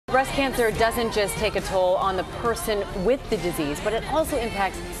Breast cancer doesn't just take a toll on the person with the disease, but it also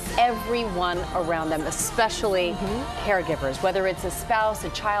impacts everyone around them, especially caregivers, whether it's a spouse, a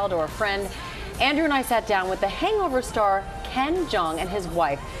child, or a friend. Andrew and I sat down with the Hangover star Jeong and his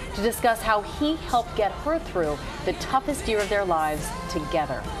wife to discuss how he helped get her through the toughest year of their lives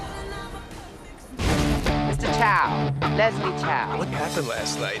together. Mr. Chow, Leslie Chow. What happened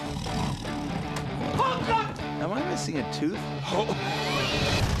last night? Am I missing a tooth?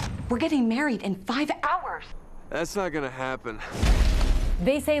 We're getting married in 5 hours. That's not gonna happen.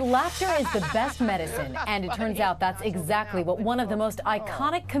 They say laughter is the best medicine, and it turns out that's exactly what one of the most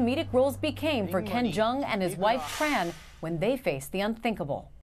iconic comedic roles became for Jeong and his wife Tran when they faced the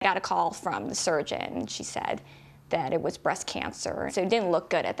unthinkable. I got a call from the surgeon. She said that it was breast cancer, so it didn't look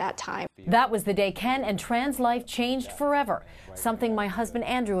good at that time. That was the day Ken and Tran's life changed forever, something my husband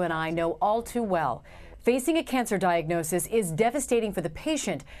Andrew and I know all too well. Facing a cancer diagnosis is devastating for the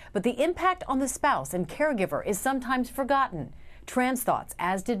patient, but the impact on the spouse and caregiver is sometimes forgotten. Tran's thoughts,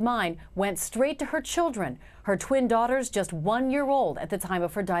 as did mine, went straight to her children, her twin daughters just 1 year old at the time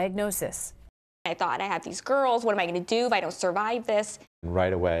of her diagnosis. I thought, I have these girls, what am I going to do if I don't survive this?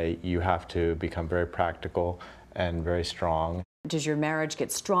 Right away, you have to become very practical and very strong. Does your marriage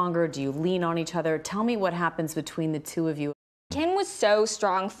get stronger? Do you lean on each other? Tell me what happens between the two of you. Ken was so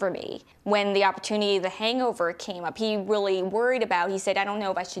strong for me. When the opportunity, the hangover came up, he really worried about, he said, I don't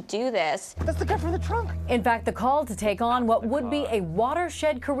know if I should do this. That's the guy from the trunk. In fact, the call to take on what would be a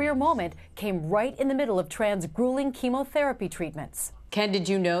watershed career moment came right in the middle of Tran's grueling chemotherapy treatments. Ken, did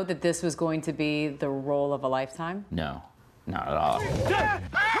you know that this was going to be the role of a lifetime? No, not at all.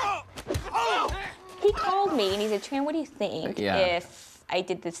 He called me and he said, Tran, what do you think if I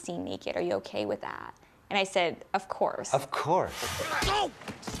did this scene naked? Are you okay with that? And I said, of course. Of course.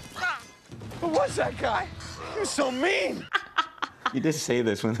 Who was that guy? He was so mean. You did say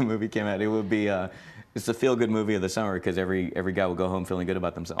this when the movie came out. It would be, it's a feel-good movie of the summer because every guy will go home feeling good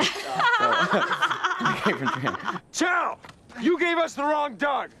about themselves. Chow, you gave us the wrong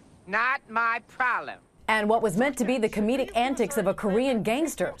dog. Not my problem. And what was meant to be the comedic antics of a Korean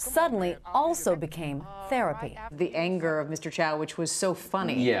gangster suddenly also became therapy. The anger of Mr. Chow, which was so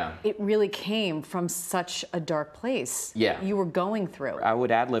funny, it really came from such a dark place you were going through. I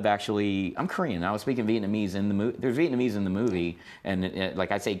would ad-lib actually, I'm Korean, I was speaking Vietnamese in the movie. There's Vietnamese in the movie, and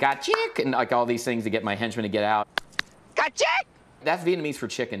like I'd say, got chick, and like all these things to get my henchmen to get out. Got chick! That's Vietnamese for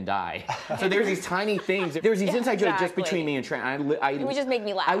chick and die. So there's these tiny things. There's these inside jokes just between me and Tran. It would just make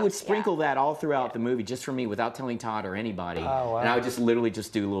me laugh. I would sprinkle that all throughout the movie just for me without telling Todd or anybody. Oh, wow. And I would just literally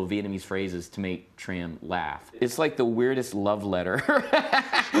just do little Vietnamese phrases to make Tran laugh. It's like the weirdest love letter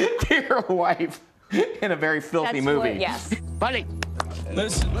to your wife in a very filthy movie. Yes. Buddy,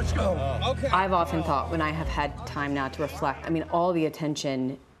 listen, let's go. Okay. I've often thought when I have had time now to reflect, I mean, all the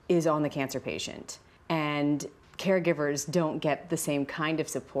attention is on the cancer patient. And caregivers don't get the same kind of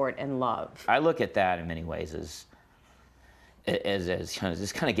support and love. I look at that in many ways as kind of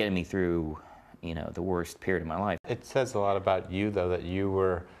just getting me through, you know, the worst period of my life. It says a lot about you, though, that you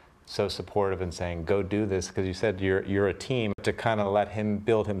were so supportive and saying, go do this, because you said you're a team. To kind of let him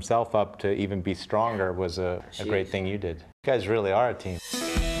build himself up to even be stronger was a great thing you did. You guys really are a team.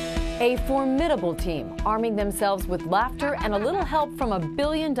 A formidable team, arming themselves with laughter and a little help from a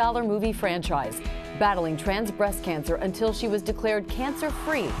billion-dollar movie franchise, battling Tran's breast cancer until she was declared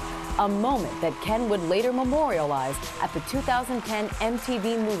cancer-free, a moment that Ken would later memorialize at the 2010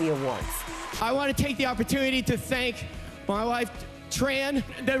 MTV Movie Awards. I want to take the opportunity to thank my wife, Tran.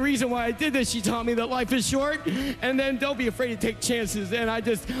 The reason why I did this, she taught me that life is short, and then don't be afraid to take chances. And I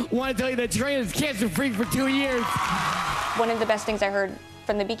just want to tell you that Tran is cancer-free for 2 years. One of the best things I heard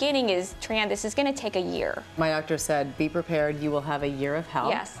from the beginning is, Tran, this is going to take a year. My doctor said, be prepared, you will have a year of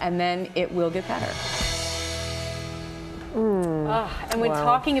help. Yes. And then it will get better. And when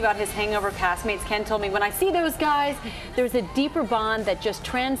talking about his Hangover castmates, Ken told me, when I see those guys, there's a deeper bond that just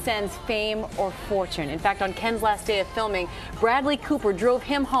transcends fame or fortune. In fact, on Ken's last day of filming, Bradley Cooper drove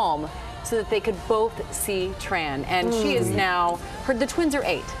him home so that they could both see Tran. And she is now, the twins are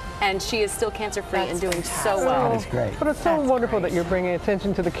 8. And she is still cancer-free and doing so well. That's great. But it's so wonderful that you're bringing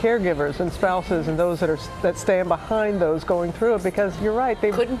attention to the caregivers and spouses and those that stand behind those going through it, because you're right.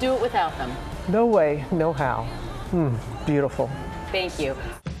 They couldn't do it without them. No way, no how. Beautiful. Thank you.